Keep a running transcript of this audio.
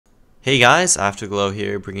Hey guys, Afterglow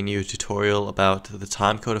here, bringing you a tutorial about the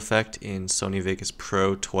timecode effect in Sony Vegas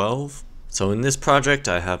Pro 12. So in this project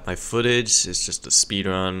I have my footage, it's just a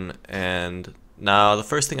speedrun, and now the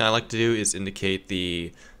first thing I like to do is indicate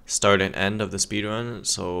the start and end of the speedrun.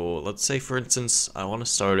 So let's say for instance I want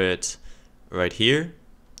to start it right here,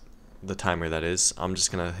 the timer that is. I'm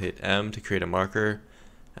just going to hit M to create a marker,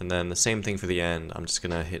 and then the same thing for the end. I'm just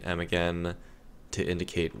going to hit M again to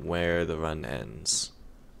indicate where the run ends.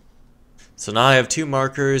 So now I have two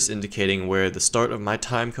markers indicating where the start of my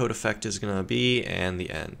timecode effect is going to be and the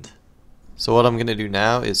end. So what I'm going to do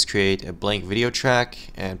now is create a blank video track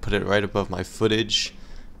and put it right above my footage,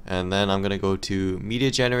 and then I'm going to go to media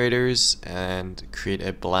generators and create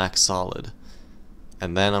a black solid,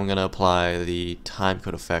 and then I'm going to apply the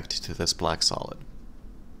timecode effect to this black solid.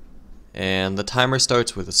 And the timer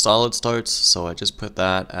starts where the solid starts, so I just put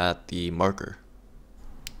that at the marker.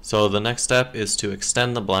 So the next step is to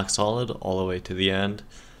extend the black solid all the way to the end,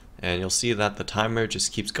 and you'll see that the timer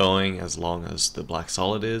just keeps going as long as the black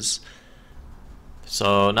solid is.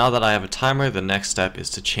 So now that I have a timer, the next step is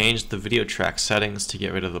to change the video track settings to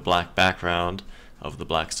get rid of the black background of the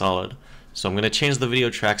black solid. So I'm going to change the video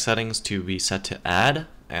track settings to be set to add,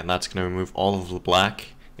 and that's going to remove all of the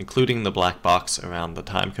black, including the black box around the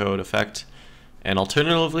timecode effect. And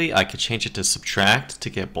alternatively, I could change it to subtract to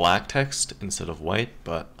get black text instead of white,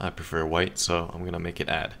 but I prefer white, so I'm going to make it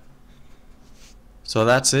add. So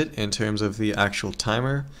that's it in terms of the actual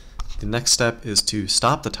timer. The next step is to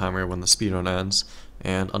stop the timer when the speedrun ends,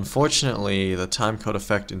 and unfortunately the timecode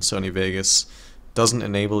effect in Sony Vegas doesn't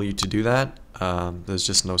enable you to do that. There's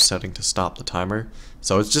just no setting to stop the timer,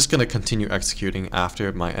 so it's just going to continue executing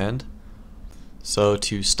after my end. So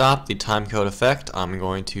to stop the timecode effect, I'm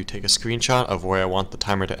going to take a screenshot of where I want the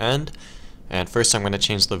timer to end, and first I'm going to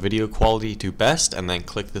change the video quality to best, and then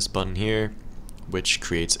click this button here, which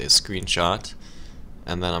creates a screenshot,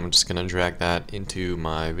 and then I'm just going to drag that into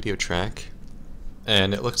my video track.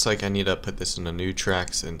 And it looks like I need to put this in a new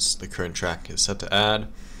track since the current track is set to add,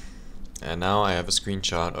 and now I have a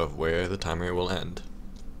screenshot of where the timer will end.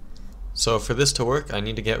 So for this to work, I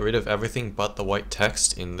need to get rid of everything but the white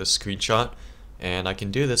text in this screenshot, and I can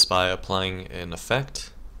do this by applying an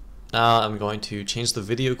effect. Now I'm going to change the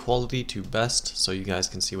video quality to best so you guys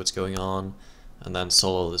can see what's going on, and then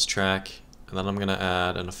solo this track, and then I'm going to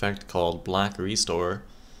add an effect called Black Restore,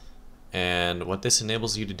 and what this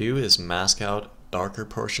enables you to do is mask out darker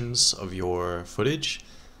portions of your footage,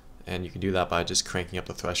 and you can do that by just cranking up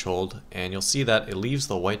the threshold, and you'll see that it leaves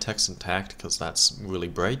the white text intact because that's really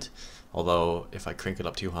bright, although if I crank it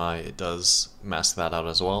up too high it does mask that out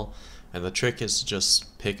as well. And the trick is to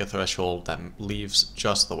just pick a threshold that leaves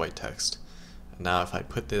just the white text. And now if I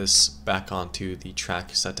put this back onto the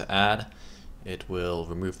track set to add, it will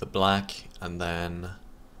remove the black, and then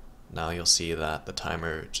now you'll see that the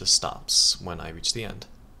timer just stops when I reach the end.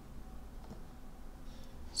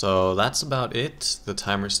 So that's about it. The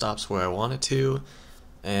timer stops where I want it to.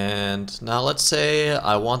 And now let's say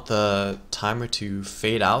I want the timer to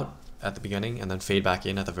fade out at the beginning and then fade back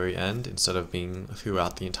in at the very end instead of being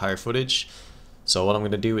throughout the entire footage. So what I'm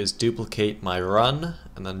going to do is duplicate my run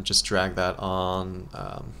and then just drag that on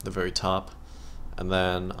the very top, and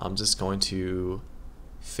then I'm just going to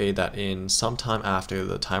fade that in sometime after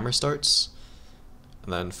the timer starts,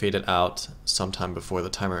 and then fade it out sometime before the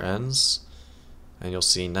timer ends, and you'll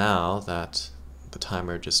see now that the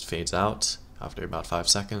timer just fades out after about 5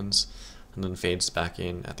 seconds and then fades back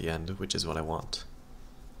in at the end, which is what I want.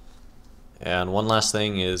 And one last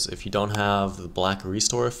thing is, if you don't have the Black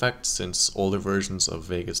Restore effect, since older versions of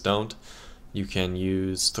Vegas don't, you can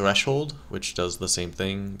use Threshold, which does the same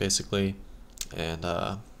thing basically. And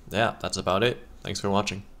yeah, that's about it. Thanks for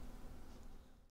watching.